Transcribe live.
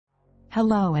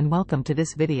Hello and welcome to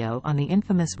this video on the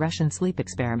infamous Russian sleep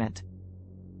experiment.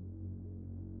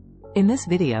 In this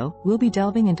video, we'll be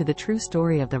delving into the true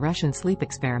story of the Russian sleep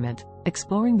experiment,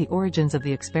 exploring the origins of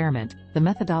the experiment, the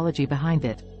methodology behind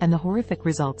it, and the horrific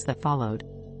results that followed.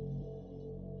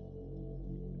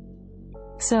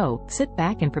 So, sit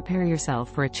back and prepare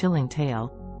yourself for a chilling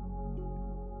tale.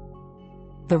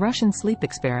 The Russian sleep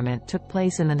experiment took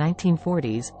place in the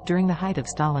 1940s, during the height of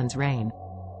Stalin's reign.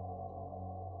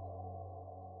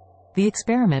 The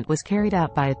experiment was carried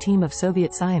out by a team of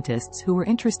Soviet scientists who were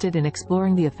interested in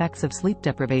exploring the effects of sleep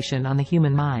deprivation on the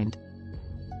human mind.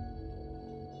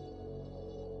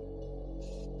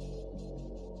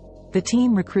 The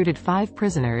team recruited 5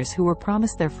 prisoners who were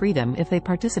promised their freedom if they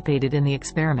participated in the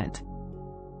experiment.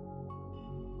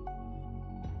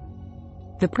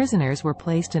 The prisoners were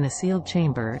placed in a sealed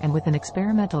chamber and with an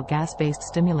experimental gas-based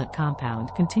stimulant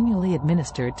compound continually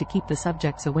administered to keep the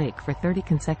subjects awake for 30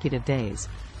 consecutive days.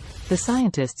 The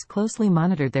scientists closely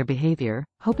monitored their behavior,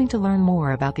 hoping to learn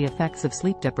more about the effects of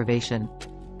sleep deprivation.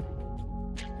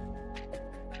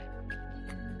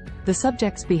 The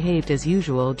subjects behaved as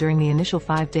usual during the initial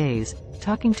 5 days,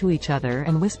 talking to each other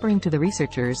and whispering to the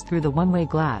researchers through the one-way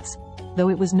glass, though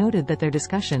it was noted that their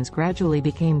discussions gradually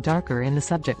became darker in the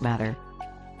subject matter.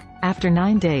 After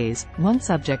 9 days, one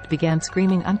subject began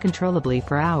screaming uncontrollably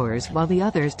for hours while the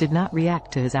others did not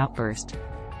react to his outburst.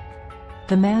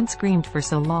 The man screamed for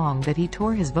so long that he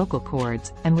tore his vocal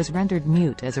cords, and was rendered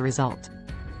mute as a result.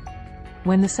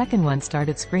 When the second one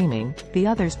started screaming, the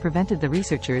others prevented the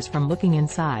researchers from looking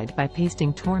inside by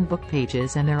pasting torn book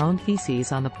pages and their own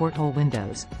feces on the porthole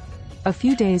windows. A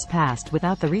few days passed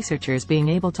without the researchers being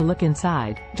able to look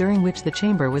inside, during which the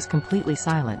chamber was completely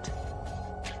silent.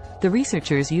 The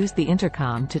researchers used the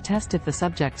intercom to test if the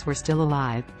subjects were still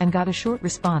alive, and got a short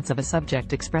response of a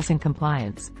subject expressing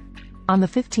compliance. On the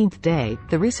 15th day,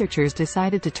 the researchers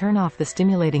decided to turn off the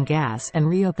stimulating gas and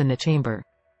reopen the chamber.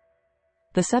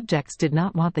 The subjects did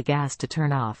not want the gas to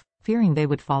turn off, fearing they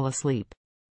would fall asleep.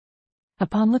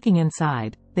 Upon looking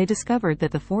inside, they discovered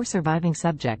that the 4 surviving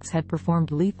subjects had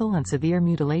performed lethal and severe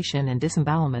mutilation and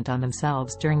disembowelment on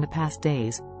themselves during the past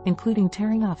days, including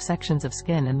tearing off sections of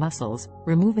skin and muscles,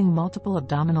 removing multiple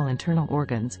abdominal internal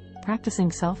organs,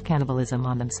 practicing self-cannibalism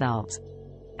on themselves,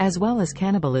 as well as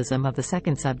cannibalism of the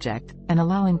second subject, and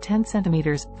allowing 10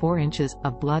 centimeters, 4 inches,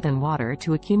 of blood and water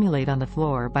to accumulate on the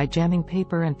floor by jamming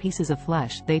paper and pieces of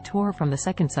flesh they tore from the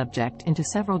second subject into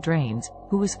several drains,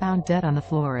 who was found dead on the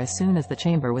floor as soon as the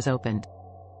chamber was opened.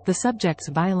 The subjects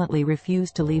violently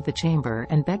refused to leave the chamber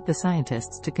and begged the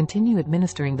scientists to continue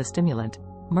administering the stimulant,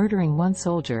 murdering one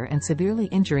soldier and severely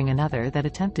injuring another that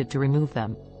attempted to remove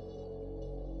them.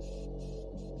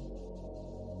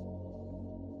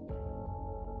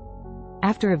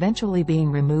 After eventually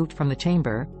being removed from the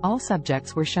chamber, all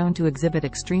subjects were shown to exhibit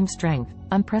extreme strength,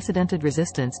 unprecedented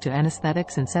resistance to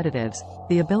anesthetics and sedatives,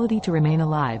 the ability to remain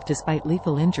alive despite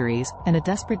lethal injuries, and a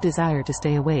desperate desire to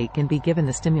stay awake and be given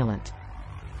the stimulant.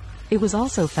 It was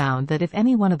also found that if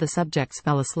any one of the subjects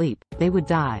fell asleep, they would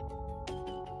die.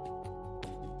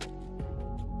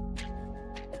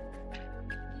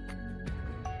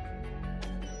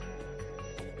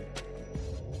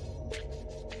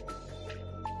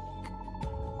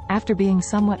 After being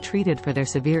somewhat treated for their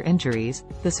severe injuries,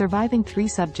 the surviving 3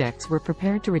 subjects were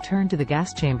prepared to return to the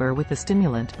gas chamber with the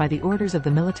stimulant by the orders of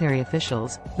the military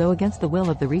officials, though against the will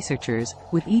of the researchers,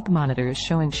 with EEG monitors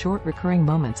showing short recurring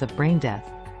moments of brain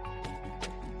death.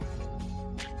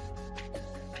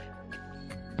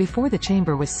 Before the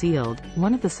chamber was sealed,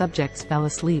 one of the subjects fell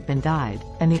asleep and died,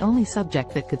 and the only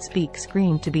subject that could speak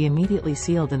screamed to be immediately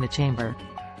sealed in the chamber.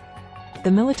 The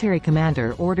military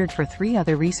commander ordered for 3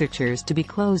 other researchers to be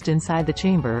closed inside the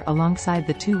chamber alongside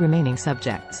the 2 remaining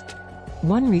subjects.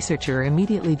 One researcher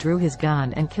immediately drew his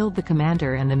gun and killed the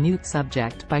commander and the mute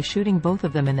subject by shooting both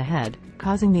of them in the head,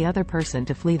 causing the other person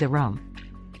to flee the room.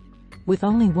 With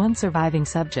only one surviving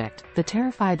subject, the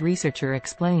terrified researcher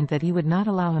explained that he would not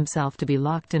allow himself to be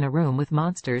locked in a room with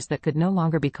monsters that could no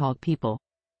longer be called people.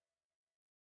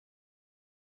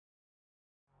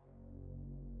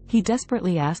 He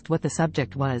desperately asked what the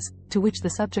subject was, to which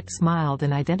the subject smiled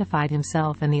and identified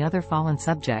himself and the other fallen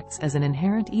subjects as an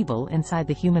inherent evil inside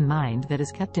the human mind that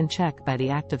is kept in check by the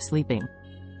act of sleeping.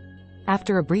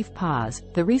 After a brief pause,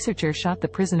 the researcher shot the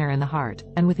prisoner in the heart,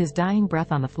 and with his dying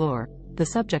breath on the floor, the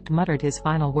subject muttered his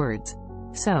final words.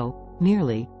 "So,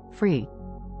 nearly, free."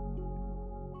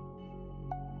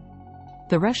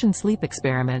 The Russian sleep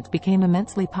experiment became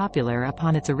immensely popular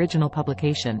upon its original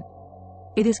publication.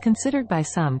 It is considered by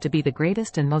some to be the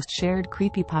greatest and most shared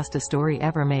creepypasta story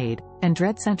ever made, and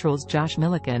Dread Central's Josh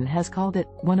Millikan has called it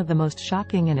one of the most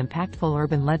shocking and impactful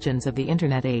urban legends of the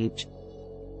internet age.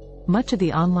 Much of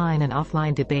the online and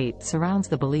offline debate surrounds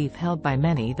the belief held by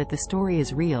many that the story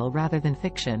is real rather than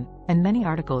fiction, and many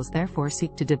articles therefore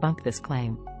seek to debunk this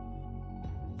claim.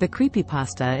 The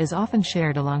creepypasta is often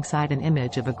shared alongside an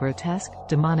image of a grotesque,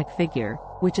 demonic figure,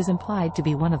 which is implied to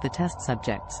be one of the test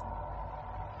subjects.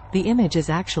 The image is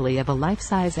actually of a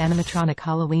life-size animatronic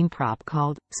Halloween prop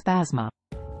called Spasma.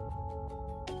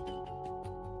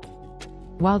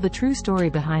 While the true story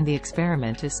behind the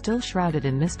experiment is still shrouded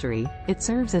in mystery, it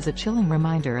serves as a chilling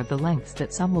reminder of the lengths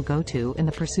that some will go to in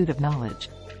the pursuit of knowledge.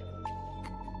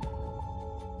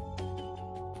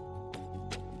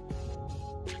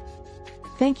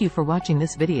 Thank you for watching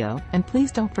this video, and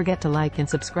please don't forget to like and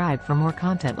subscribe for more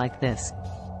content like this.